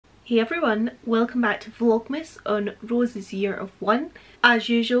Hey everyone, welcome back to Vlogmas on Rose's year of 1. As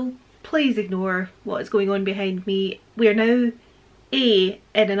usual, please ignore what is going on behind me. We are now in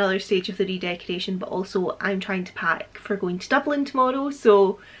another stage of the redecoration, but also I'm trying to pack for going to Dublin tomorrow,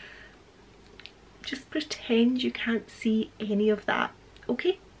 so just pretend you can't see any of that,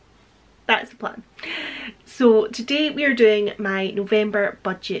 okay? That's the plan. So today we are doing my November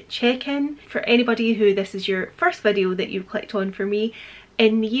budget check-in. For anybody who this is your first video that you've clicked on for me,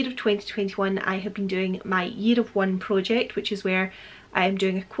 in the year of 2021 I have been doing my year of 1 project, which is where I am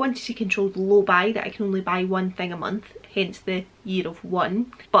doing a quantity controlled low buy that I can only buy one thing a month, hence the year of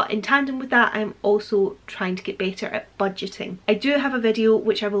 1. But in tandem with that, I'm also trying to get better at budgeting. I do have a video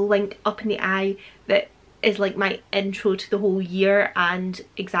which I will link up in the eye that is like my intro to the whole year and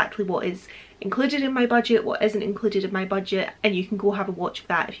exactly what is included in my budget, what isn't included in my budget, and you can go have a watch of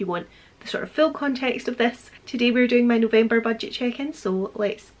that if you want the sort of full context of this. Today we're doing my November budget check-in, so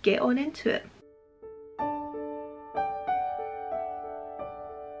let's get on into it.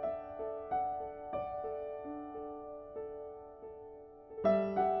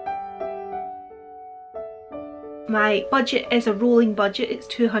 My budget is a rolling budget, it's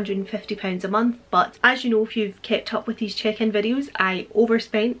 £250 a month, but as you know if you've kept up with these check-in videos, I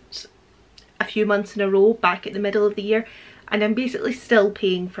overspent a few months in a row back at the middle of the year, and I'm basically still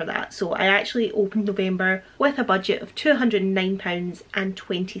paying for that. So I actually opened November with a budget of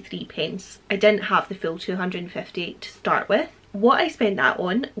 £209.23. I didn't have the full 250 to start with. What I spent that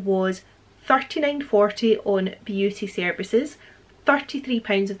on was £39.40 on beauty services,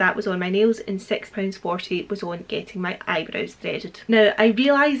 £33 of that was on my nails, and £6.40 was on getting my eyebrows threaded. Now I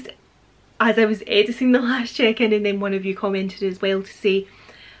realised as I was editing the last check-in, and then one of you commented as well to say,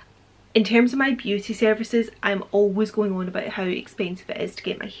 in terms of my beauty services, I'm always going on about how expensive it is to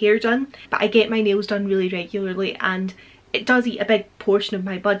get my hair done, but I get my nails done really regularly and it does eat a big portion of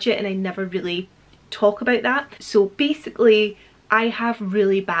my budget and I never really talk about that. So basically I have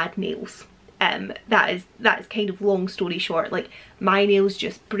really bad nails. That is kind of long story short. Like, my nails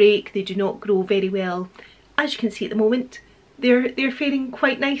just break, they do not grow very well. As you can see at the moment, they're faring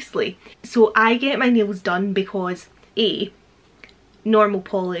quite nicely. So I get my nails done because A, normal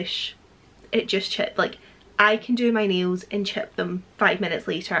polish, it just chipped. Like, I can do my nails and chip them 5 minutes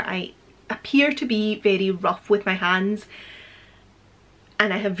later. I appear to be very rough with my hands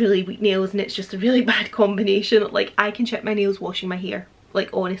and I have really weak nails, and it's just a really bad combination. Like, I can chip my nails washing my hair. Like,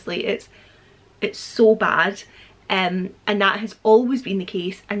 honestly, it's so bad. And that has always been the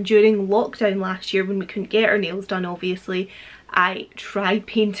case. And during lockdown last year when we couldn't get our nails done, obviously, I tried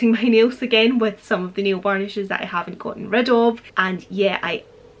painting my nails again with some of the nail varnishes that I haven't gotten rid of, and yeah, I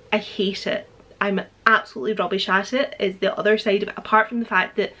hate it. I'm absolutely rubbish at it, is the other side of it, apart from the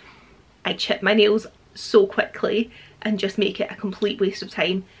fact that I chip my nails so quickly and just make it a complete waste of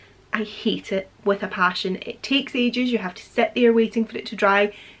time. I hate it with a passion. It takes ages, you have to sit there waiting for it to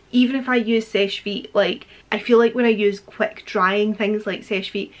dry. Even if I use Seche-Vite, like, I feel like when I use quick drying things like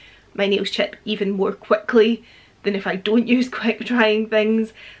Seche-Vite, my nails chip even more quickly than if I don't use quick drying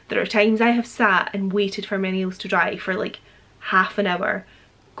things. There are times I have sat and waited for my nails to dry for like half an hour,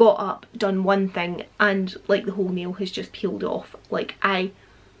 got up, done one thing, and like the whole nail has just peeled off. Like, I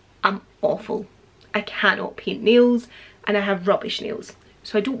am awful. I cannot paint nails and I have rubbish nails.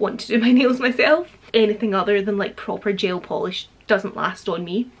 So I don't want to do my nails myself. Anything other than like proper gel polish doesn't last on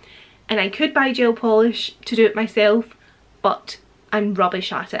me. And I could buy gel polish to do it myself, but I'm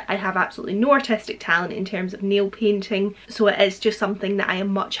rubbish at it. I have absolutely no artistic talent in terms of nail painting, so it is just something that I am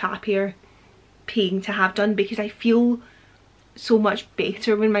much happier paying to have done because I feel so much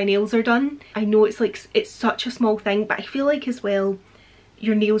better when my nails are done. I know it's like, it's such a small thing, but I feel like as well,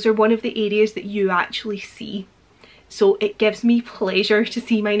 your nails are one of the areas that you actually see. So it gives me pleasure to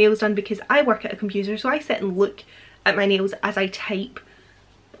see my nails done because I work at a computer, so I sit and look at my nails as I type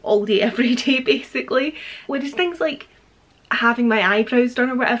all day every day basically. Whereas things like having my eyebrows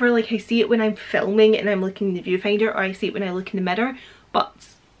done or whatever, like I see it when I'm filming and I'm looking in the viewfinder, or I see it when I look in the mirror,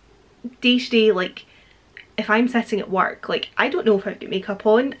 but day to day, like if I'm sitting at work, like I don't know if I've got makeup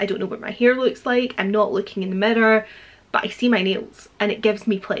on, I don't know what my hair looks like, I'm not looking in the mirror, but I see my nails and it gives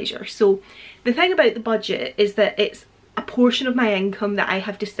me pleasure. So the thing about the budget is that it's a portion of my income that I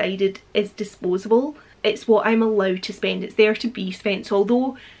have decided is disposable. It's what I'm allowed to spend, it's there to be spent. So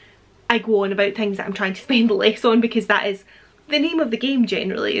although I go on about things that I'm trying to spend less on, because that is the name of the game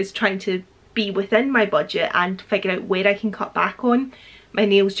generally, is trying to be within my budget and figure out where I can cut back on. My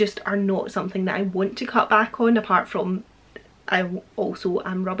nails just are not something that I want to cut back on, apart from I also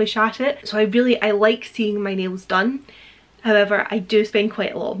am rubbish at it. So I like seeing my nails done. However, I do spend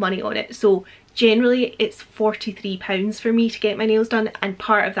quite a lot of money on it. So Generally it's £43 for me to get my nails done, and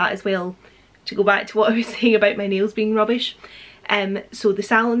part of that as well, to go back to what I was saying about my nails being rubbish, so the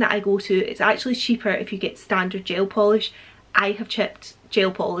salon that I go to, it's actually cheaper if you get standard gel polish. I have chipped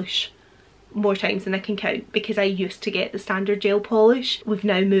gel polish more times than I can count because I used to get the standard gel polish. We've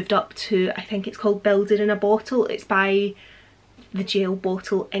now moved up to, I think it's called Build It in a Bottle. It's by the Gel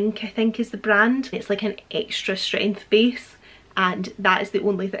Bottle Ink, I think is the brand. It's like an extra strength base, and that is the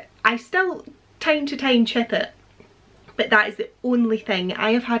only thing. I still time to time chip it, but that is the only thing.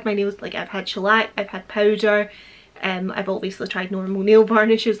 I have had my nails, like I've had shellac, I've had powder, I've obviously tried normal nail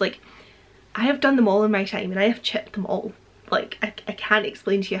varnishes. Like I have done them all in my time and I have chipped them all. Like I can't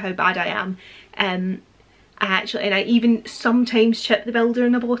explain to you how bad I am. I even sometimes chip the Builder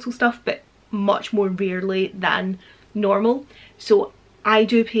in a Bottle stuff, but much more rarely than normal. So I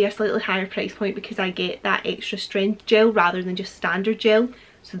do pay a slightly higher price point because I get that extra strength gel rather than just standard gel,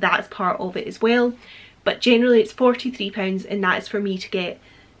 so that's part of it as well. But generally it's £43, and that is for me to get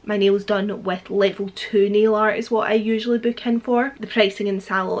my nails done with level 2 nail art is what I usually book in for. The pricing in the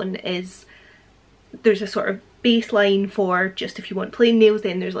salon is, there's a sort of baseline for just if you want plain nails,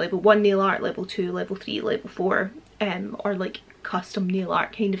 then there's level 1 nail art, level 2, level 3, level 4, or like custom nail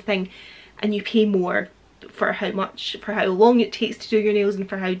art kind of thing, and you pay more for how long it takes to do your nails and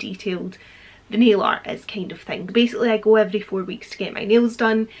for how detailed the nail art is kind of thing. Basically I go every 4 weeks to get my nails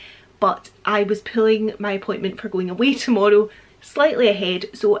done, but I was pulling my appointment for going away tomorrow slightly ahead,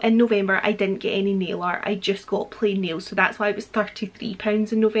 so in November I didn't get any nail art, I just got plain nails, so that's why it was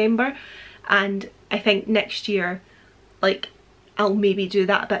 £33 in November. And I think next year, like, I'll maybe do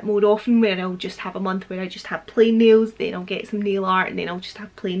that a bit more often, where I'll just have a month where I just have plain nails, then I'll get some nail art, and then I'll just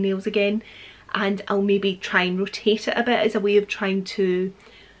have plain nails again. And I'll maybe try and rotate it a bit as a way of trying to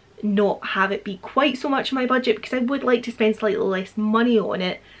not have it be quite so much of my budget, because I would like to spend slightly less money on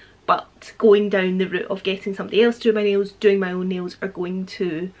it, but going down the route of getting somebody else to do my nails, doing my own nails, or going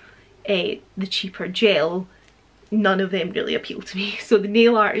to the cheaper gel, none of them really appeal to me. So the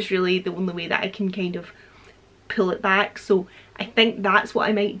nail art is really the only way that I can kind of pull it back. So I think that's what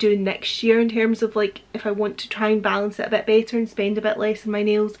I might do next year in terms of, like, if I want to try and balance it a bit better and spend a bit less on my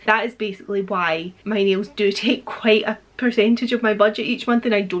nails. That is basically why my nails do take quite a percentage of my budget each month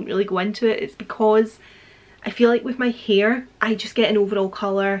and I don't really go into it. It's because I feel like with my hair, I just get an overall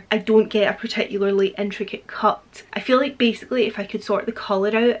colour. I don't get a particularly intricate cut. I feel like basically if I could sort the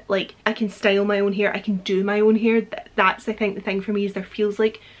colour out, like I can style my own hair, I can do my own hair. That's I think the thing for me, is there feels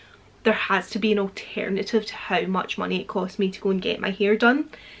like there has to be an alternative to how much money it costs me to go and get my hair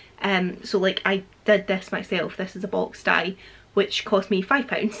done. So like I did this myself. This is a box dye which cost me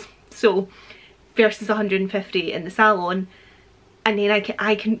 £5. So versus 150 in the salon, and then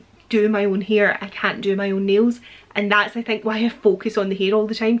I can do my own hair, I can't do my own nails, and that's I think why I focus on the hair all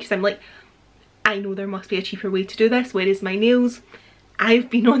the time, because I'm like, I know there must be a cheaper way to do this, whereas my nails, I've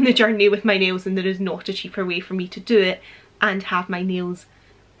been on the journey with my nails and there is not a cheaper way for me to do it and have my nails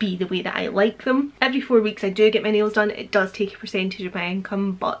be the way that I like them. Every 4 weeks I do get my nails done. It does take a percentage of my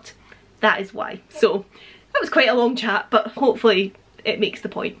income, but that is why. So that was quite a long chat, but hopefully it makes the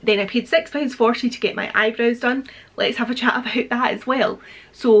point. Then I paid £6.40 to get my eyebrows done. Let's have a chat about that as well.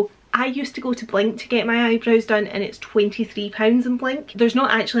 So I used to go to Blink to get my eyebrows done, and it's £23 in Blink. There's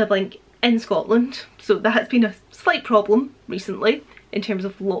not actually a Blink in Scotland, so that has been a slight problem recently in terms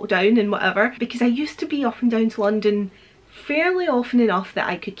of lockdown and whatever, because I used to be up and down to London fairly often enough that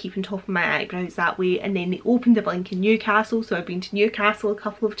I could keep on top of my eyebrows that way. And then they opened a Blink in Newcastle, so I've been to Newcastle a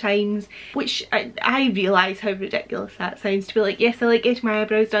couple of times, which I realise how ridiculous that sounds, to be like, yes, I like getting my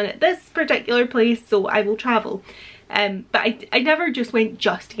eyebrows done at this particular place, so I will travel. But I never just went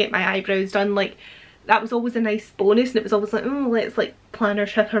just to get my eyebrows done. Like, that was always a nice bonus, and it was always like, oh, let's like plan our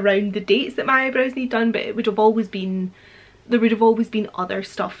trip around the dates that my eyebrows need done. But it would have always been, there would have always been other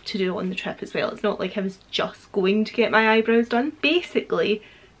stuff to do on the trip as well. It's not like I was just going to get my eyebrows done. Basically,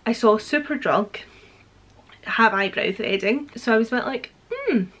 I saw Superdrug have eyebrow threading, so I was a bit like,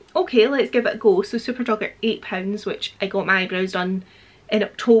 okay, let's give it a go. So Superdrug are £8, which I got my eyebrows done in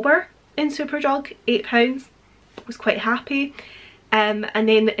October in Superdrug, £8. I was quite happy. And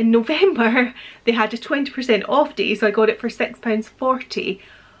then in November they had a 20% off day, so I got it for £6.40.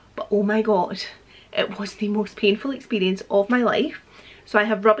 But oh my god, it was the most painful experience of my life. So I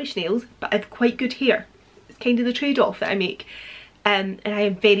have rubbish nails, but I have quite good hair. It's kind of the trade-off that I make. And I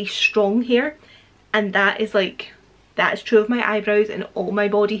have very strong hair, and that is true of my eyebrows and all my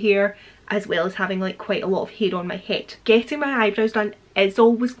body hair, as well as having like quite a lot of hair on my head. Getting my eyebrows done is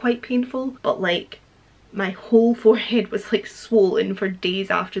always quite painful, but like my whole forehead was like swollen for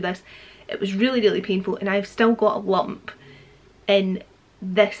days after this. It was really, really painful, and I've still got a lump in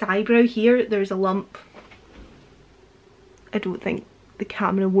this eyebrow here, there's a lump. I don't think the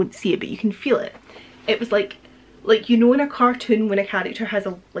camera won't see it, but you can feel it. It was like you know in a cartoon when a character has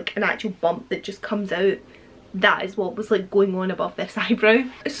a like an actual bump that just comes out, that is what was like going on above this eyebrow.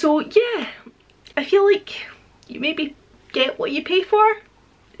 So yeah, I feel like you maybe get what you pay for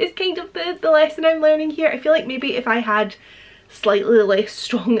is kind of the lesson I'm learning here. I feel like maybe if I had slightly less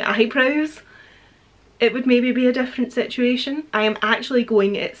strong eyebrows, it would maybe be a different situation. I am actually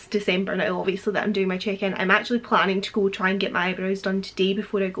going, it's December now obviously that I'm doing my check-in, I'm actually planning to go try and get my eyebrows done today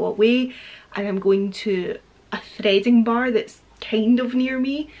before I go away, and I'm going to a threading bar that's kind of near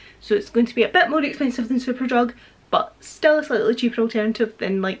me, so it's going to be a bit more expensive than Superdrug, but still a slightly cheaper alternative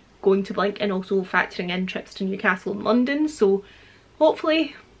than like going to Blink, and also factoring in trips to Newcastle and London. So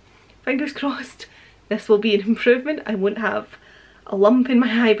hopefully, fingers crossed, this will be an improvement. I won't have a lump in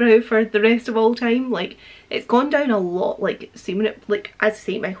my eyebrow for the rest of all time. Like, it's gone down a lot. Like, see, when it, like, as I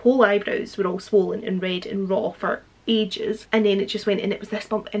say, my whole eyebrows were all swollen and red and raw for ages, and then it just went and it was this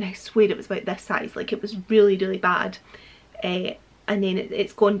bump, and I swear it was about this size. Like, it was really, really bad. And then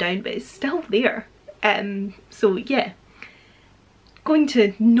it's gone down, but it's still there. So yeah, going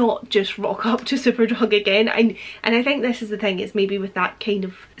to not just rock up to Superdrug again. And I think this is the thing, is maybe with that kind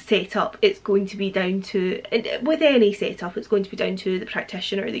of setup, it's going to be down to, with any setup, it's going to be down to the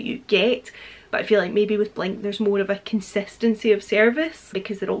practitioner that you get. But I feel like maybe with Blink there's more of a consistency of service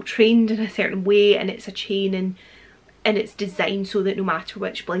because they're all trained in a certain way, and it's a chain, and it's designed so that no matter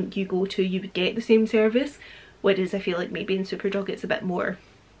which Blink you go to, you would get the same service. Whereas I feel like maybe in Superdrug it's a bit more,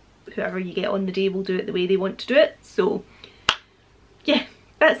 whoever you get on the day will do it the way they want to do it. So yeah,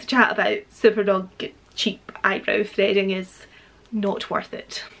 that's the chat about Superdrug. Cheap eyebrow threading is not worth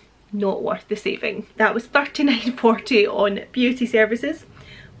it. Not worth the saving. That was £39.40 on beauty services.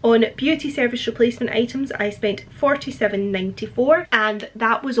 On beauty service replacement items I spent £47.94, and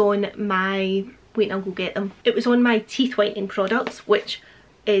that was on my, wait, I'll go get them. It was on my teeth whitening products, which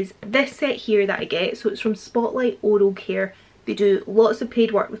is this set here that I get. So it's from Spotlight Oral Care. They do lots of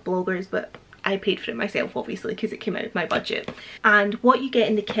paid work with bloggers, but I paid for it myself obviously because it came out of my budget. And what you get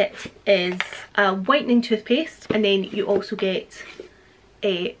in the kit is a whitening toothpaste, and then you also get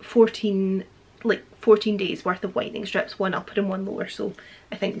a 14 days worth of whitening strips, one upper and one lower. So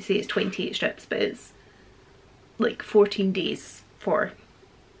I think they say it's 28 strips, but it's like 14 days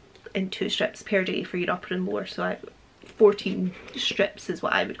in 2 strips per day for your upper and lower. So 14 strips is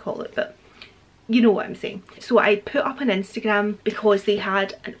what I would call it, but you know what I'm saying. So I put up on Instagram because they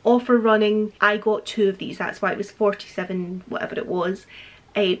had an offer running. I got 2 of these, that's why it was 47 whatever it was.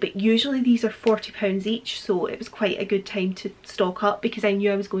 But usually these are £40 each, so it was quite a good time to stock up because I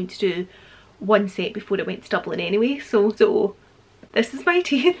knew I was going to do one set before it went to Dublin anyway. So this is my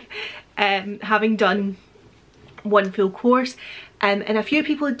teeth, having done one full course. And a few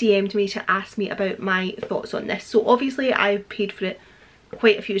people had DM'd me to ask me about my thoughts on this. So obviously I've paid for it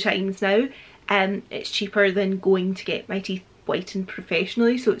quite a few times now. It's cheaper than going to get my teeth whitened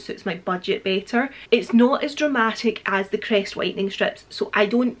professionally, so it suits my budget better. It's not as dramatic as the Crest whitening strips, so I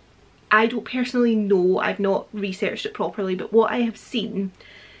don't personally know, I've not researched it properly, but what I have seen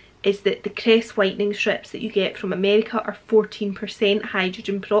is that the Crest whitening strips that you get from America are 14%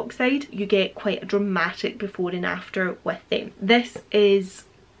 hydrogen peroxide. You get quite a dramatic before and after with them. This is,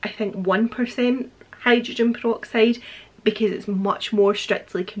 I think, 1% hydrogen peroxide because it's much more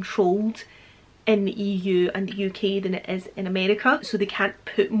strictly controlled in the EU and the UK than it is in America, so they can't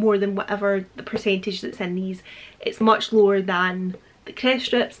put more than whatever the percentage that's in these. It's much lower than the Crest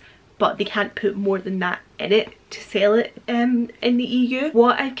strips, but they can't put more than that in it to sell it in the EU.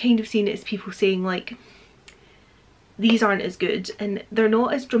 What I've kind of seen is people saying like these aren't as good and they're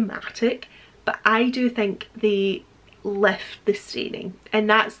not as dramatic, but I do think they lift the staining, and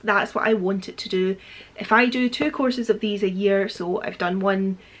that's what I want it to do. If I do 2 courses of these a year, so I've done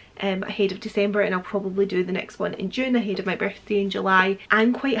one ahead of December, and I'll probably do the next one in June ahead of my birthday in July,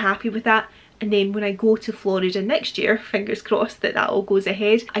 I'm quite happy with that. And then when I go to Florida next year, fingers crossed that all goes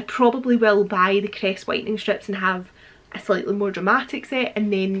ahead, I probably will buy the Crest whitening strips and have a slightly more dramatic set,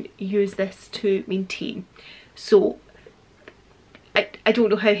 and then use this to maintain. So I don't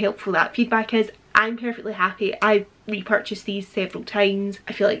know how helpful that feedback is. I'm perfectly happy. I've repurchased these several times.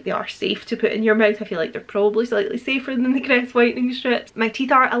 I feel like they are safe to put in your mouth. I feel like they're probably slightly safer than the Crest whitening strips. My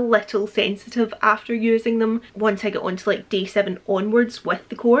teeth are a little sensitive after using them. Once I get onto like day 7 onwards with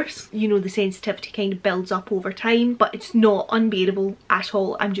the course, you know, the sensitivity kind of builds up over time, but it's not unbearable at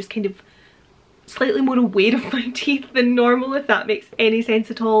all. I'm just kind of slightly more aware of my teeth than normal, if that makes any sense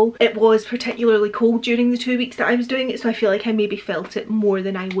at all. It was particularly cold during the 2 weeks that I was doing it, so I feel like I maybe felt it more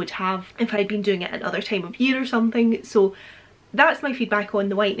than I would have if I'd been doing it another time of year or something. So that's my feedback on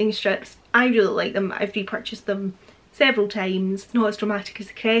the whitening strips. I really like them. I've repurchased them several times. Not as dramatic as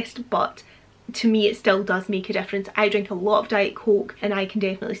the Crest, but to me it still does make a difference. I drink a lot of Diet Coke and I can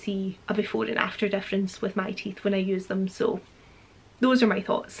definitely see a before and after difference with my teeth when I use them. So those are my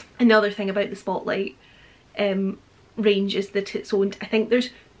thoughts. Another thing about the Spotlight range is that it's owned, I think there's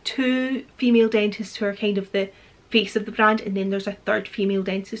 2 female dentists who are kind of the face of the brand, and then there's a 3rd female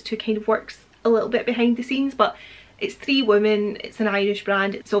dentist who kind of works a little bit behind the scenes, but it's 3 women, it's an Irish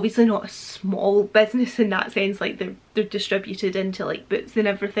brand. It's obviously not a small business in that sense, like they're distributed into like Boots and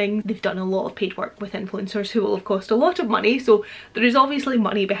everything. They've done a lot of paid work with influencers who will have cost a lot of money, so there is obviously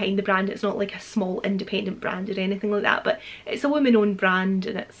money behind the brand. It's not like a small independent brand or anything like that, but it's a women-owned brand,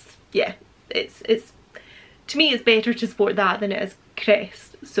 and it's, yeah, it's to me it's better to support that than it is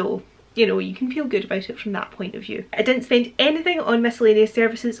Crest, so you know, you can feel good about it from that point of view. I didn't spend anything on miscellaneous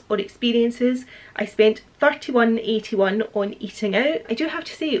services or experiences. I spent £31.81 on eating out. I do have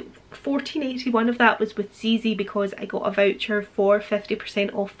to say £14.81 of that was with ZZ because I got a voucher for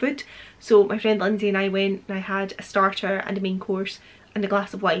 50% off food. So my friend Lindsay and I went and I had a starter and a main course and a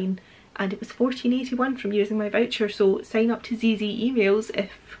glass of wine, and it was £14.81 from using my voucher. So sign up to ZZ emails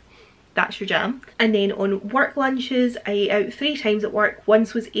if that's your jam. And then on work lunches, I ate out 3 times at work.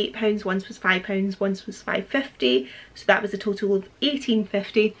 Once was £8, once was £5, once was £5.50, so that was a total of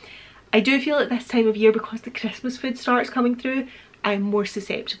 £18.50. I do feel at this time of year, because the Christmas food starts coming through, I'm more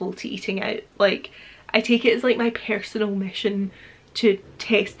susceptible to eating out. Like, I take it as like my personal mission to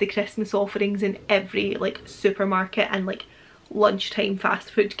test the Christmas offerings in every like supermarket and like lunchtime fast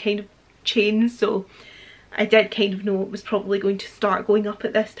food kind of chains, so I did kind of know it was probably going to start going up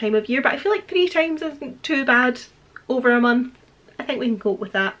at this time of year, but I feel like 3 times isn't too bad over a month. I think we can cope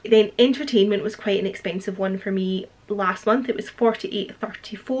with that. Then entertainment was quite an expensive one for me last month. It was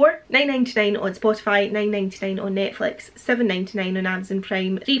 $48.34, $9.99 on Spotify, $9.99 on Netflix, $7.99 on Amazon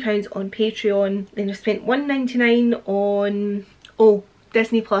Prime, £3 on Patreon. Then I spent $1.99 on, oh,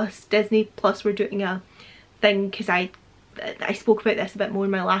 Disney Plus. Disney Plus were doing a thing because I spoke about this a bit more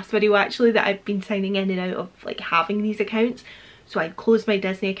in my last video actually, that I've been signing in and out of like having these accounts. So I closed my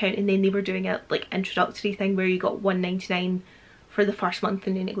Disney account and then they were doing a like introductory thing where you got $1.99 for the first month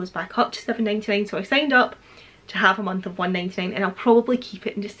and then it goes back up to $7.99. So I signed up to have a month of $1.99 and I'll probably keep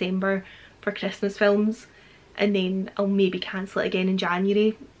it in December for Christmas films, and then I'll maybe cancel it again in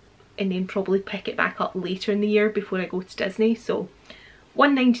January and then probably pick it back up later in the year before I go to Disney. So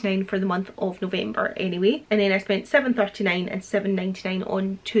 $1.99 for the month of November anyway. And then I spent $7.39 and $7.99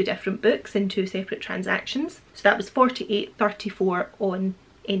 on 2 different books in 2 separate transactions. So that was $48.34 on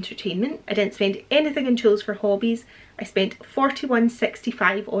entertainment. I didn't spend anything on tools for hobbies. I spent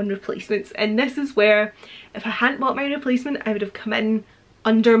 $41.65 on replacements, and this is where if I hadn't bought my replacement I would have come in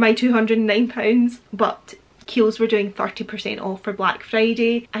under my £209, but Kiehl's were doing 30% off for Black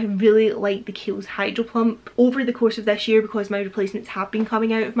Friday. I really like the Kiehl's Hydro Plump. Over the course of this year, because my replacements have been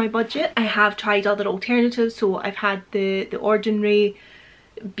coming out of my budget, I have tried other alternatives. So I've had the Ordinary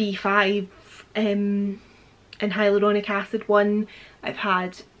B5 and hyaluronic acid one. I've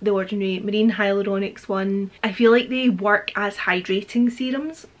had the Ordinary Marine Hyaluronics one. I feel like they work as hydrating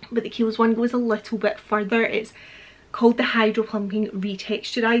serums, but the Kiehl's one goes a little bit further. It's called the Hydro Plumping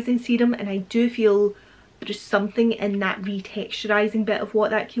Retexturizing Serum, and I do feel there's something in that retexturizing bit of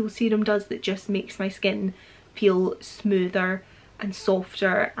what that Kiehl's serum does that just makes my skin feel smoother and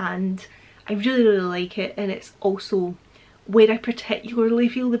softer, and I really like it. And it's also where I particularly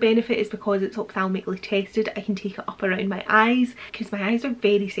feel the benefit is because it's ophthalmically tested. I can take it up around my eyes because my eyes are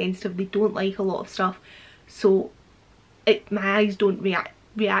very sensitive. They don't like a lot of stuff, so my eyes don't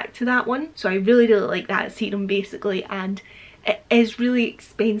react to that one. So I really like that serum basically, and it is really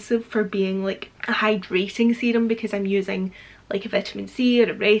expensive for being like a hydrating serum because I'm using like a vitamin C or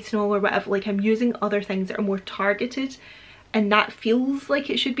a retinol or whatever. Like I'm using other things that are more targeted, and that feels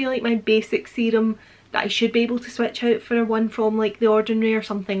like it should be like my basic serum that I should be able to switch out for one from like The Ordinary or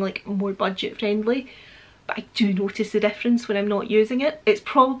something like more budget friendly. But I do notice the difference when I'm not using it. It's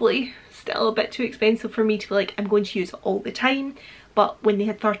probably still a bit too expensive for me to be like, I'm going to use it all the time. But when they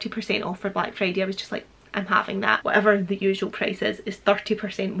had 30% off for Black Friday, I was just like, I'm having that. Whatever the usual price is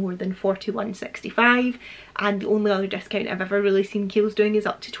 30% more than $41.65, and the only other discount I've ever really seen Kiehl's doing is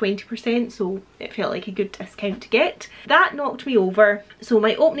up to 20%, so it felt like a good discount to get. That knocked me over. So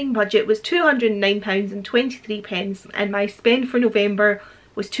my opening budget was £209.23 and my spend for November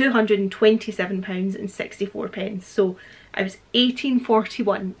was £227.64. So I was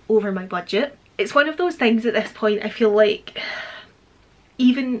 £18.41 over my budget. It's one of those things at this point I feel like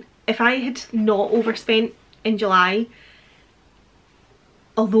even if I had not overspent in July,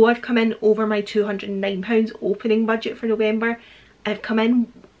 although I've come in over my £209 opening budget for November, I've come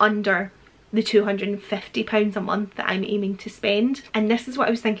in under the £250 a month that I'm aiming to spend. And this is what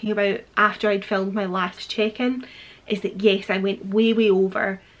I was thinking about after I'd filmed my last check-in, is that yes, I went way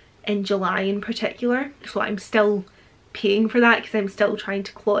over in July in particular, so I'm still paying for that because I'm still trying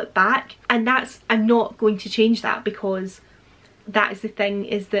to claw it back, and I'm not going to change that, because that is the thing,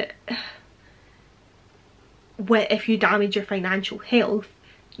 is that if you damage your financial health,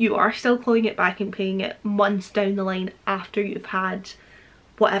 you are still clawing it back and paying it months down the line after you've had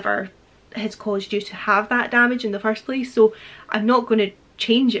whatever has caused you to have that damage in the first place. So I'm not going to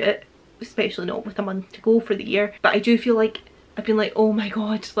change it, especially not with a month to go for the year. But I do feel like I've been like, oh my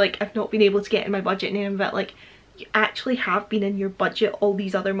god, like I've not been able to get in my budget, and I'm a bit like, you actually have been in your budget all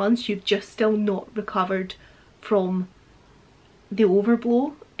these other months, you've just still not recovered from the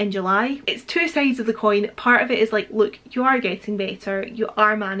overblow in July. It's two sides of the coin. Part of it is like, look, you are getting better, you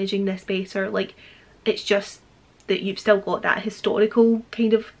are managing this better, like it's just that you've still got that historical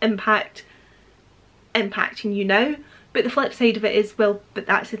kind of impacting you now. But the flip side of it is, well, but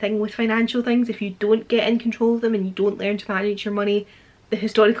that's the thing with financial things, if you don't get in control of them and you don't learn to manage your money, the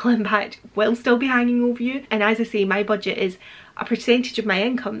historical impact will still be hanging over you. And as I say, my budget is a percentage of my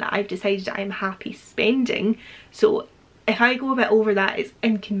income that I've decided I'm happy spending. So if I go a bit over that, it's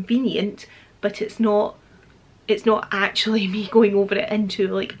inconvenient, but it's not actually me going over it into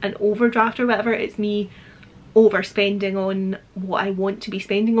like an overdraft or whatever. It's me overspending on what I want to be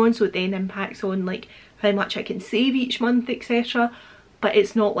spending on, so it then impacts on like how much I can save each month, etc. But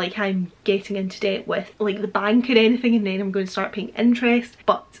it's not like I'm getting into debt with like the bank or anything and then I'm going to start paying interest.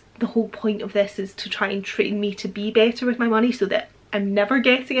 But the whole point of this is to try and train me to be better with my money, so that I'm never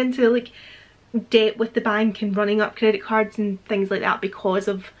getting into like debt with the bank and running up credit cards and things like that because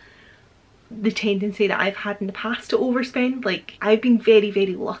of the tendency that I've had in the past to overspend. Like I've been very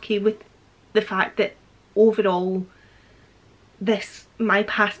lucky with the fact that overall my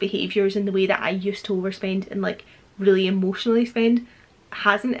past behaviours and the way that I used to overspend and like really emotionally spend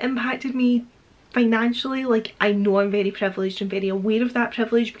hasn't impacted me financially. Like I know I'm very privileged and very aware of that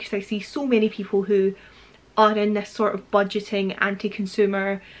privilege, because I see so many people who are in this sort of budgeting,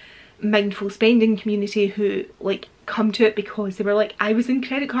 anti-consumer, mindful spending community who like come to it because they were like, I was in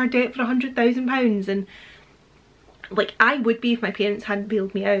credit card debt for £100,000, and like I would be if my parents hadn't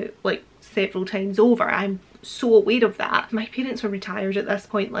bailed me out like several times over. I'm so aware of that. My parents are retired at this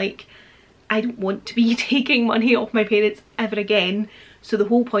point, like I don't want to be taking money off my parents ever again. So the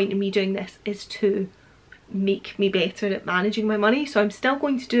whole point of me doing this is to make me better at managing my money. So I'm still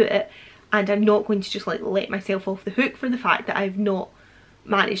going to do it, and I'm not going to just like let myself off the hook for the fact that I've not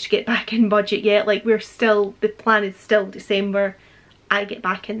managed to get back in budget yet. Like the plan is still December, I get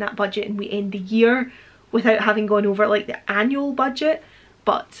back in that budget and we end the year without having gone over like the annual budget.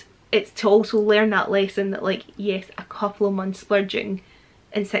 But it's to also learn that lesson that like, yes, a couple of months splurging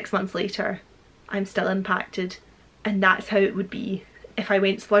and 6 months later I'm still impacted, and that's how it would be if I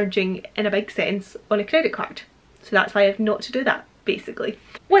went splurging in a big sense on a credit card. So that's why I have not to do that, basically.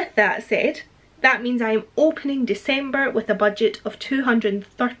 With that said, that means I'm opening December with a budget of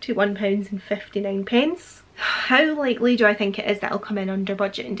 £231.59. How likely do I think it is that I'll come in under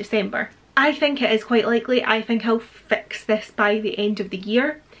budget in December? I think it is quite likely. I think I'll fix this by the end of the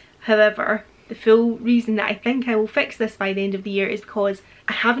year. However, the full reason that I think I will fix this by the end of the year is because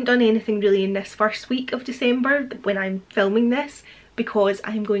I haven't done anything really in this first week of December when I'm filming this, because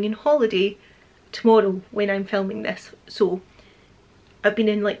I'm going on holiday tomorrow when I'm filming this. So I've been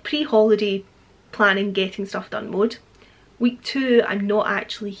in like pre-holiday planning, getting stuff done mode. Week 2 I'm not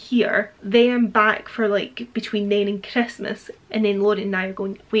actually here. Then I'm back for like between then and Christmas, and then Lauren and I are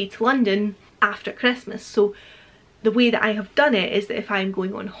going away to London after Christmas. So the way that I have done it is that if I'm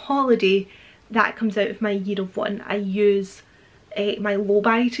going on holiday, that comes out of my year of one. I use my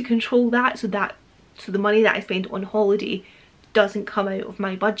low-buy to control that, so the money that I spend on holiday doesn't come out of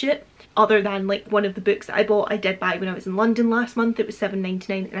my budget. Other than like one of the books that I bought, I did buy when I was in London last month. It was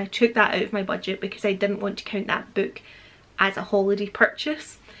 £7.99 and I took that out of my budget because I didn't want to count that book as a holiday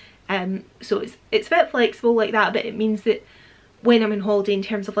purchase. So it's a bit flexible like that, but it means that when I'm on holiday, in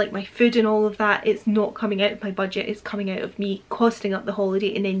terms of like my food and all of that, it's not coming out of my budget, it's coming out of me costing up the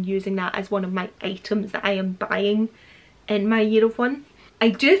holiday and then using that as one of my items that I am buying in my year of one. I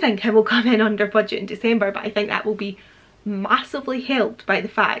do think I will come in under budget in December, but I think that will be massively helped by the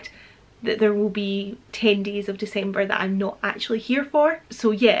fact that there will be 10 days of December that I'm not actually here for. So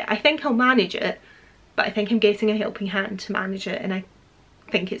yeah, I think I'll manage it, but I think I'm getting a helping hand to manage it, and I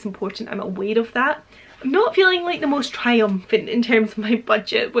think it's important I'm aware of that. I'm not feeling like the most triumphant in terms of my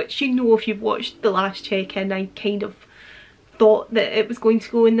budget, which, you know, if you've watched the last check-in, I kind of thought that it was going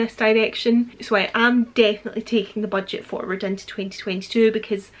to go in this direction. So I am definitely taking the budget forward into 2022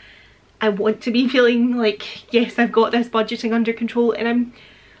 because I want to be feeling like, yes, I've got this budgeting under control, and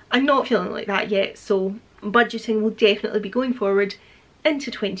I'm not feeling like that yet. So budgeting will definitely be going forward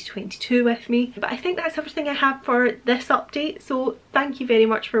into 2022 with me. But I think that's everything I have for this update, so thank you very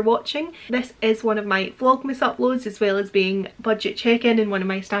much for watching. This is one of my Vlogmas uploads, as well as being budget check-in and one of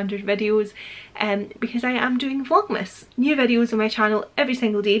my standard videos, because I am doing Vlogmas. New videos on my channel every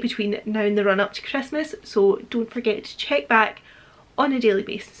single day between now and the run up to Christmas, so don't forget to check back on a daily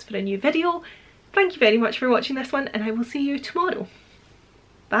basis for a new video. Thank you very much for watching this one, and I will see you tomorrow.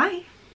 Bye!